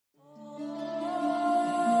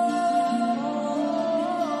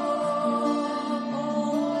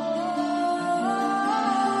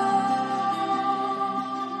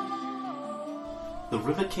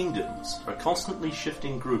river kingdoms are a constantly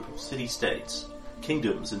shifting group of city-states,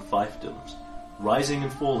 kingdoms and fiefdoms, rising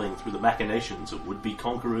and falling through the machinations of would-be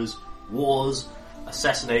conquerors, wars,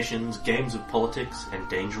 assassinations, games of politics, and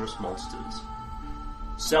dangerous monsters.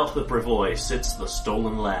 South of Brevoy sits the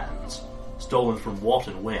Stolen Lands. Stolen from what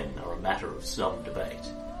and when are a matter of some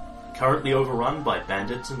debate. Currently overrun by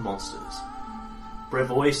bandits and monsters.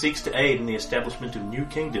 Brevoy seeks to aid in the establishment of new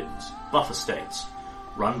kingdoms, buffer states,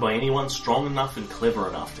 run by anyone strong enough and clever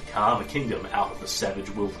enough to carve a kingdom out of the savage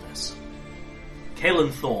wilderness.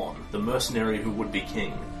 Caelan Thorne, the mercenary who would be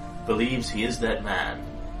king, believes he is that man.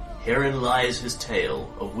 Herein lies his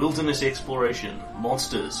tale of wilderness exploration,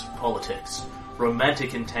 monsters, politics,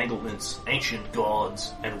 romantic entanglements, ancient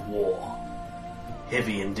gods, and war.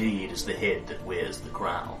 Heavy indeed is the head that wears the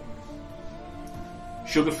crown.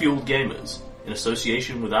 Sugar-Fueled Gamers, in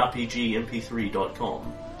association with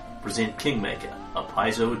RPGMP3.com, present Kingmaker, a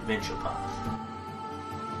Paizo adventure path.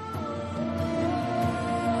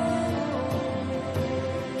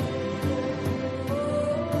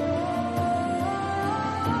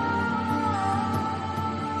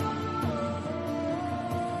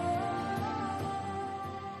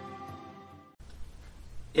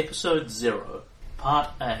 Episode 0, Part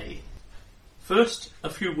A. First, a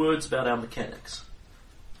few words about our mechanics.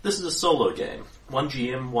 This is a solo game, 1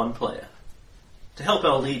 GM, 1 player. To help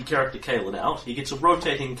our lead character Caelan out, he gets a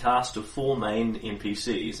rotating cast of 4 main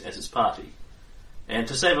NPCs as his party. And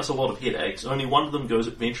to save us a lot of headaches, only one of them goes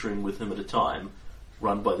adventuring with him at a time,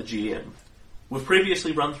 run by the GM. We've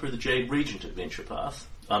previously run through the Jade Regent adventure path,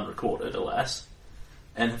 unrecorded, alas,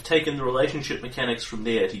 and have taken the relationship mechanics from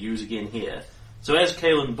there to use again here. So as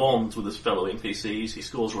Caelan bonds with his fellow NPCs, he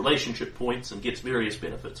scores relationship points and gets various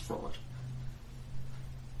benefits from it.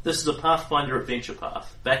 This is a Pathfinder adventure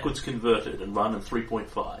path, backwards converted and run in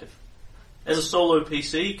 3.5. As a solo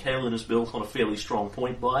PC, Caelan is built on a fairly strong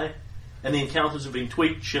point buy, and the encounters have been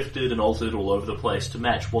tweaked, shifted and altered all over the place to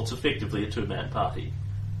match what's effectively a 2-man party.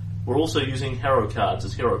 We're also using hero cards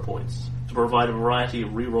as hero points, to provide a variety of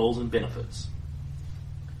rerolls and benefits.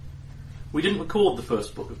 We didn't record the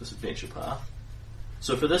first book of this adventure path,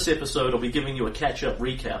 so for this episode I'll be giving you a catch-up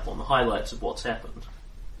recap on the highlights of what's happened.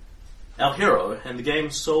 Our hero, and the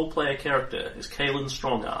game's sole player character, is Caelan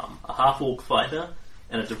Strongarm, a half-orc fighter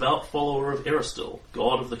and a devout follower of Eristil,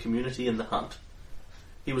 god of the community and the hunt.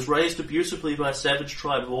 He was raised abusively by a savage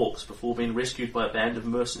tribe of orcs before being rescued by a band of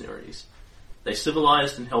mercenaries. They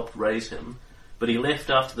civilized and helped raise him, but he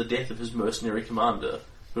left after the death of his mercenary commander,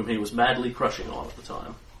 whom he was madly crushing on at the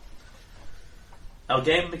time. Our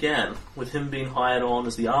game began with him being hired on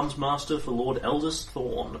as the arms master for Lord Eldest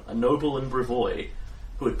Thorne, a noble in Brevoy,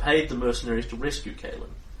 who had paid the mercenaries to rescue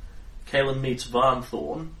Caelan. Caelan meets Varn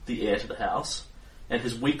Thorne, the heir to the house, and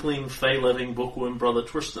his weakling, fey-loving bookworm brother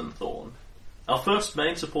Tristan Thorne. Our first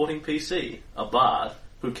main supporting PC, a bard,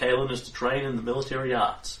 who Caelan is to train in the military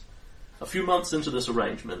arts. A few months into this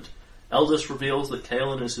arrangement, Eldest reveals that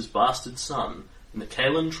Caelan is his bastard son, and that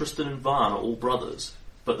Caelan, Tristan and Varn are all brothers,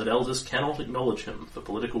 but that Eldest cannot acknowledge him for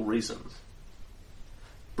political reasons.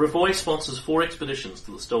 Brevoy sponsors 4 expeditions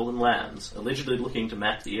to the Stolen Lands, allegedly looking to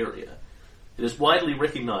map the area. It is widely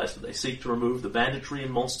recognized that they seek to remove the banditry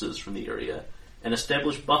and monsters from the area and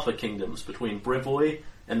establish buffer kingdoms between Brevoy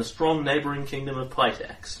and the strong neighbouring kingdom of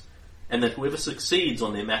Pitax, and that whoever succeeds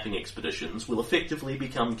on their mapping expeditions will effectively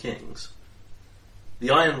become kings.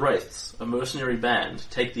 The Iron Wraiths, a mercenary band,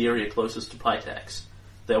 take the area closest to Pitax.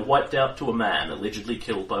 They are wiped out to a man, allegedly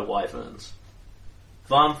killed by wyverns.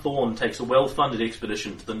 Varn Thorne takes a well-funded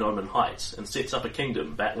expedition to the Gnomon Heights and sets up a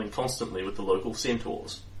kingdom battling constantly with the local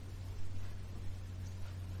centaurs.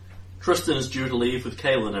 Tristan is due to leave with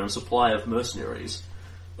Caelan and a supply of mercenaries,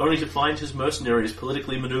 only to find his mercenaries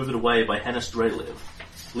politically manoeuvred away by Hannes Drelev,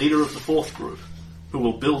 leader of the 4th group, who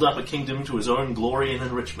will build up a kingdom to his own glory and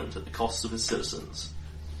enrichment at the cost of his citizens.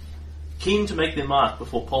 Keen to make their mark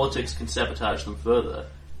before politics can sabotage them further,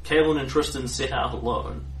 Caelan and Tristan set out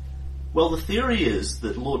alone. Well, the theory is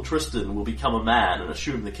that Lord Tristan will become a man and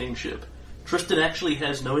assume the kingship. Tristan actually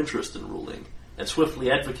has no interest in ruling, and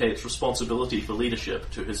swiftly advocates responsibility for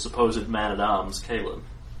leadership to his supposed man-at-arms, Caelan.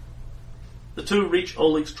 The two reach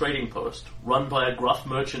Oleg's trading post, run by a gruff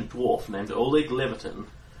merchant dwarf named Oleg Levitin,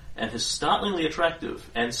 and his startlingly attractive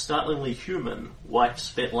and startlingly human wife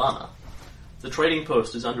Svetlana. The trading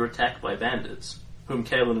post is under attack by bandits, whom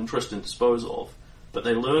Caelan and Tristan dispose of, but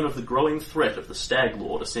they learn of the growing threat of the Stag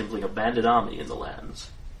Lord assembling a bandit army in the lands.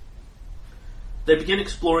 They begin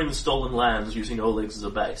exploring the Stolen Lands using Oleg's as a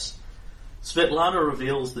base. Svetlana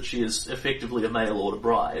reveals that she is effectively a mail order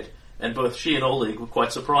bride, and both she and Oleg were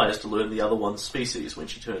quite surprised to learn the other one's species when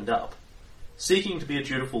she turned up. Seeking to be a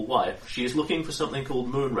dutiful wife, she is looking for something called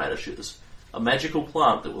moon radishes, a magical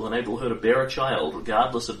plant that will enable her to bear a child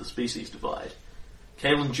regardless of the species divide.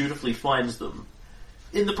 Kaelin dutifully finds them,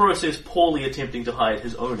 in the process poorly attempting to hide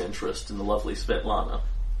his own interest in the lovely Svetlana.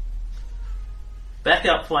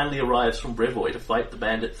 Backup finally arrives from Brevoy to fight the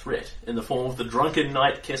bandit threat, in the form of the drunken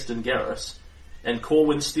knight Keston Garrus, and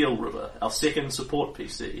Corwin Steelriver, our second support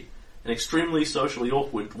PC, an extremely socially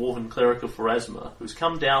awkward dwarven cleric of Pharasma, who's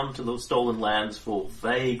come down to the Stolen Lands for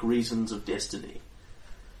vague reasons of destiny.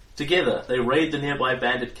 Together, they raid the nearby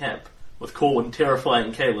bandit camp, with Corwin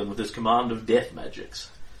terrifying Kaelin with his command of death magics.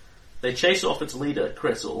 They chase off its leader,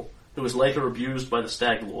 Kressel, who was later abused by the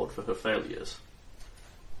Stag Lord for her failures.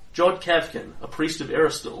 Jod Kavkin, a priest of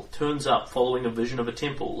Eristil, turns up following a vision of a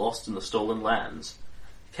temple lost in the Stolen Lands.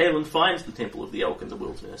 Kaelin finds the Temple of the Elk in the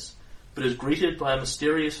wilderness, but is greeted by a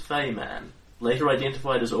mysterious Fey man, later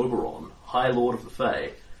identified as Oberon, High Lord of the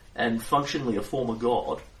Fey, and functionally a former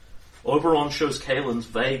god. Oberon shows Kaelin's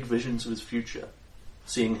vague visions of his future,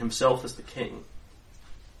 seeing himself as the king.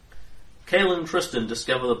 Kaelin and Tristan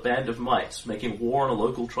discover a band of mites making war on a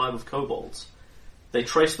local tribe of kobolds. They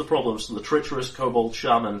trace the problems to the treacherous kobold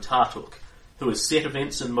shaman Tartuk, who has set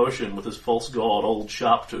events in motion with his false god Old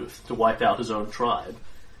Sharptooth to wipe out his own tribe.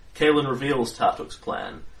 Kaelin reveals Tartuk's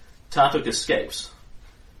plan. Tartuk escapes.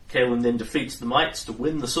 Kaelin then defeats the mites to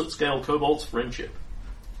win the Sootscale kobold's friendship.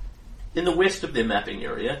 In the west of their mapping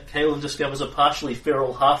area, Kaelin discovers a partially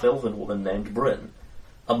feral half-elven woman named Bryn,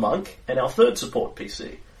 a monk, and our third support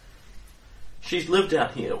PC. She's lived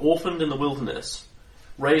out here, orphaned in the wilderness,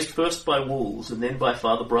 raised first by wolves and then by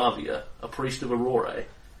Father Bravia, a priest of Aurora.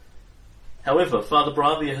 However, Father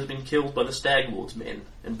Bravia has been killed by the Stag Lord's men,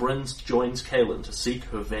 and Bryn joins Kaelin to seek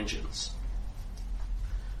her vengeance.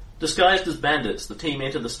 Disguised as bandits, the team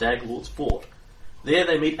enter the Stag Lord's fort. There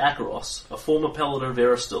they meet Akaros, a former paladin of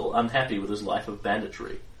Eristil, unhappy with his life of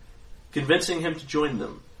banditry. Convincing him to join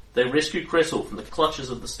them, they rescue Kressel from the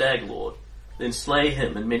clutches of the Stag Lord, then slay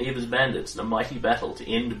him and many of his bandits in a mighty battle to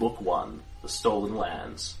end Book 1, The Stolen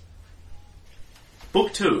Lands.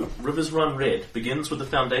 Book 2, Rivers Run Red, begins with the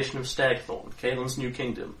foundation of Stagthorn, Kaelin's new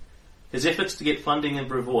kingdom. His efforts to get funding in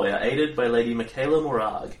Brevoy are aided by Lady Michaela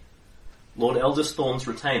Morag, Lord Eldest Thorn's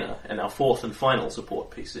retainer, and our fourth and final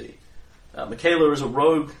support PC. Michaela is a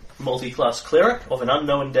rogue, multi-class cleric of an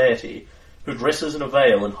unknown deity who dresses in a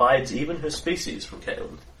veil and hides even her species from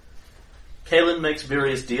Kaelin. Kaelin makes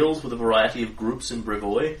various deals with a variety of groups in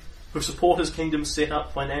Brevoy, who support his kingdom set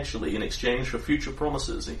up financially in exchange for future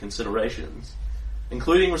promises and considerations,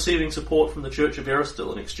 including receiving support from the Church of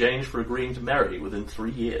Eristil in exchange for agreeing to marry within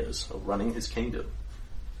 3 years of running his kingdom.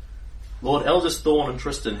 Lord Eldest Thorn and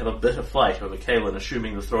Tristan have a bitter fight over Kaelin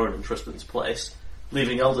assuming the throne in Tristan's place,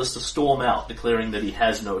 leaving Eldest to storm out, declaring that he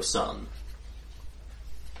has no son.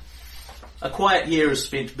 A quiet year is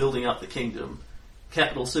spent building up the kingdom.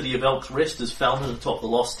 Capital city of Elk's Rest is founded atop the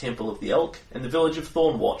lost Temple of the Elk, and the village of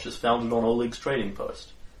Thornwatch is founded on Oleg's trading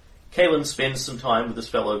post. Kaelin spends some time with his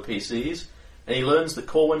fellow PCs, and he learns that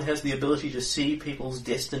Corwin has the ability to see people's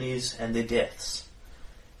destinies and their deaths.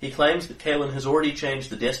 He claims that Kaelin has already changed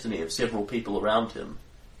the destiny of several people around him.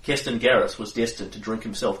 Keston Garrus was destined to drink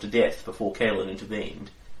himself to death before Kaelin intervened,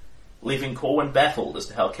 leaving Corwin baffled as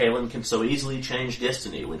to how Kaelin can so easily change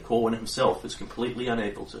destiny when Corwin himself is completely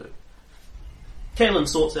unable to. Kaelin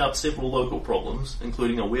sorts out several local problems,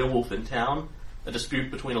 including a werewolf in town, a dispute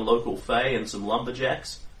between a local fae and some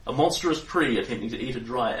lumberjacks, a monstrous tree attempting to eat a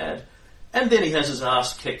dryad, and then he has his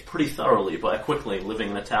ass kicked pretty thoroughly by a quickling living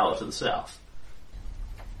in a tower to the south.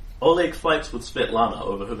 Oleg fights with Svetlana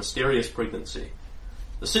over her mysterious pregnancy.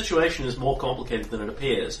 The situation is more complicated than it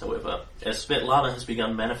appears, however, as Svetlana has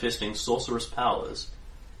begun manifesting sorceress powers.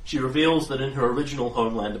 She reveals that in her original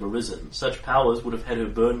homeland of Arisen, such powers would have had her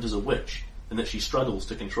burned as a witch, and that she struggles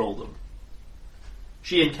to control them.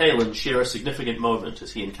 She and Kaelin share a significant moment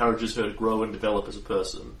as he encourages her to grow and develop as a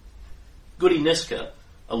person. Goody Niska,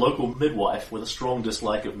 a local midwife with a strong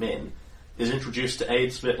dislike of men, is introduced to aid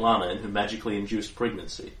Svetlana in her magically induced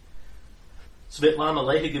pregnancy. Svetlana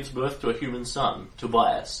later gives birth to a human son,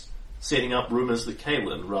 Tobias, setting up rumours that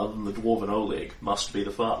Kaelin, rather than the dwarven Oleg, must be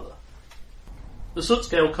the father. The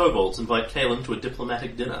Sootscale kobolds invite Kaelin to a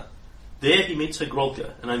diplomatic dinner. There he meets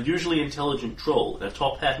Hegrolka, an unusually intelligent troll in a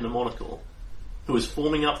top hat and a monocle, who is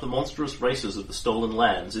forming up the monstrous races of the Stolen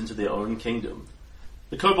Lands into their own kingdom.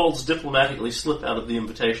 The kobolds diplomatically slip out of the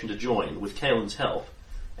invitation to join, with Kaelin's help,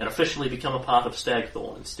 and officially become a part of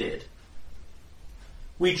Stagthorn instead.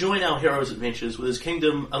 We join our hero's adventures with his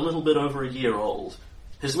kingdom a little bit over a year old.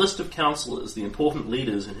 His list of councillors, the important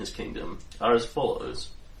leaders in his kingdom, are as follows.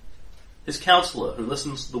 His councillor, who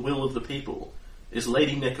listens to the will of the people, is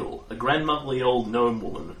Lady Nickel, a grandmotherly old gnome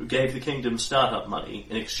woman who gave the kingdom startup money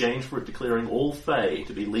in exchange for it declaring all Fae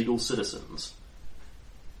to be legal citizens.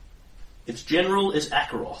 Its general is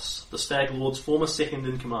Akaros, the Stag Lord's former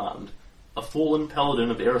second-in-command, a fallen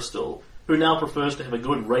paladin of Eristil, who now prefers to have a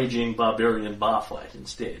good raging barbarian bar fight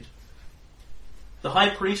instead. The High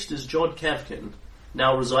Priest is Jod Kavkin,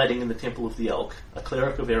 now residing in the Temple of the Elk, a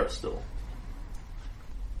cleric of Eristil.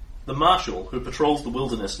 The Marshal, who patrols the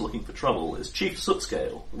wilderness looking for trouble, is Chief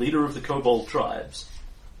Sootscale, leader of the Kobold tribes.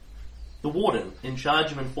 The Warden, in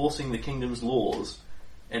charge of enforcing the kingdom's laws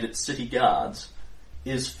and its city guards,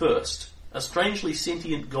 is First, a strangely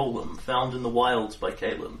sentient golem found in the wilds by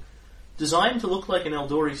Kalin. Designed to look like an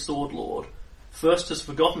Eldori sword lord, First has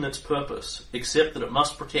forgotten its purpose, except that it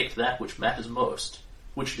must protect that which matters most,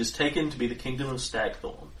 which it is taken to be the kingdom of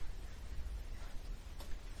Stagthorn.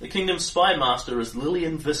 The kingdom's spy master is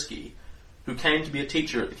Lillian Visky, who came to be a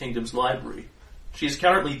teacher at the kingdom's library. She is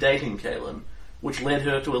currently dating Kalin, which led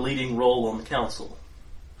her to a leading role on the council.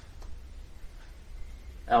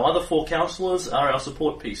 Our other 4 councillors are our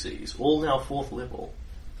support PCs, all now 4th level.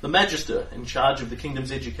 The Magister, in charge of the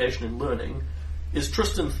kingdom's education and learning, is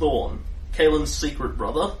Tristan Thorne, Kalin's secret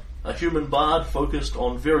brother, a human bard focused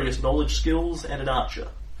on various knowledge skills and an archer.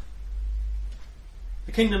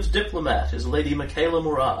 The kingdom's diplomat is Lady Michaela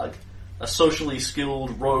Morag, a socially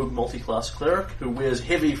skilled rogue multi-class cleric who wears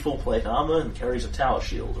heavy full-plate armour and carries a tower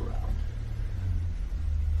shield around.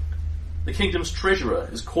 The kingdom's treasurer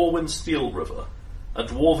is Corwin Steelriver, a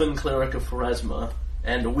dwarven cleric of Pharasma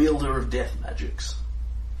and a wielder of death magics.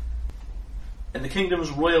 And the kingdom's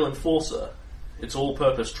royal enforcer, its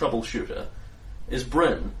all-purpose troubleshooter, is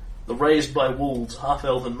Bryn, the raised-by-wolves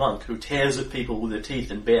half-elven monk who tears at people with her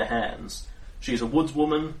teeth and bare hands. She is a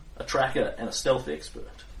woodswoman, a tracker, and a stealth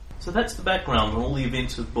expert. So that's the background on all the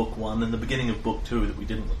events of Book 1 and the beginning of Book 2 that we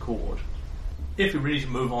didn't record. If you're ready to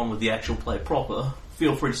move on with the actual play proper,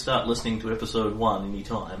 feel free to start listening to Episode 1 any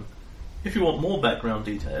time. If you want more background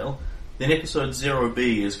detail, then Episode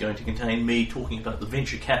 0B is going to contain me talking about the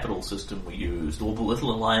venture capital system we used, all the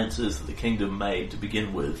little alliances that the kingdom made to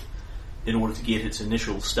begin with in order to get its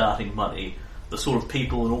initial starting money, the sort of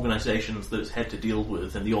people and organisations that it's had to deal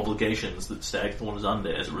with, and the obligations that Stagthorn is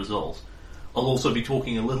under as a result. I'll also be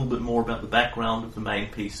talking a little bit more about the background of the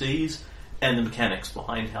main PCs and the mechanics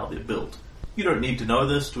behind how they're built. You don't need to know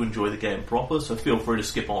this to enjoy the game proper, so feel free to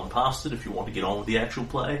skip on past it if you want to get on with the actual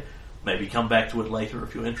play. Maybe come back to it later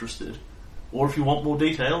if you're interested. Or if you want more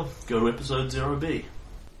detail, go to Episode 0B.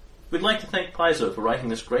 We'd like to thank Paizo for writing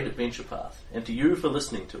this great adventure path, and to you for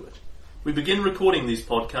listening to it. We begin recording these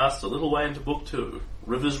podcasts a little way into Book 2,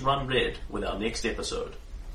 Rivers Run Red, with our next episode.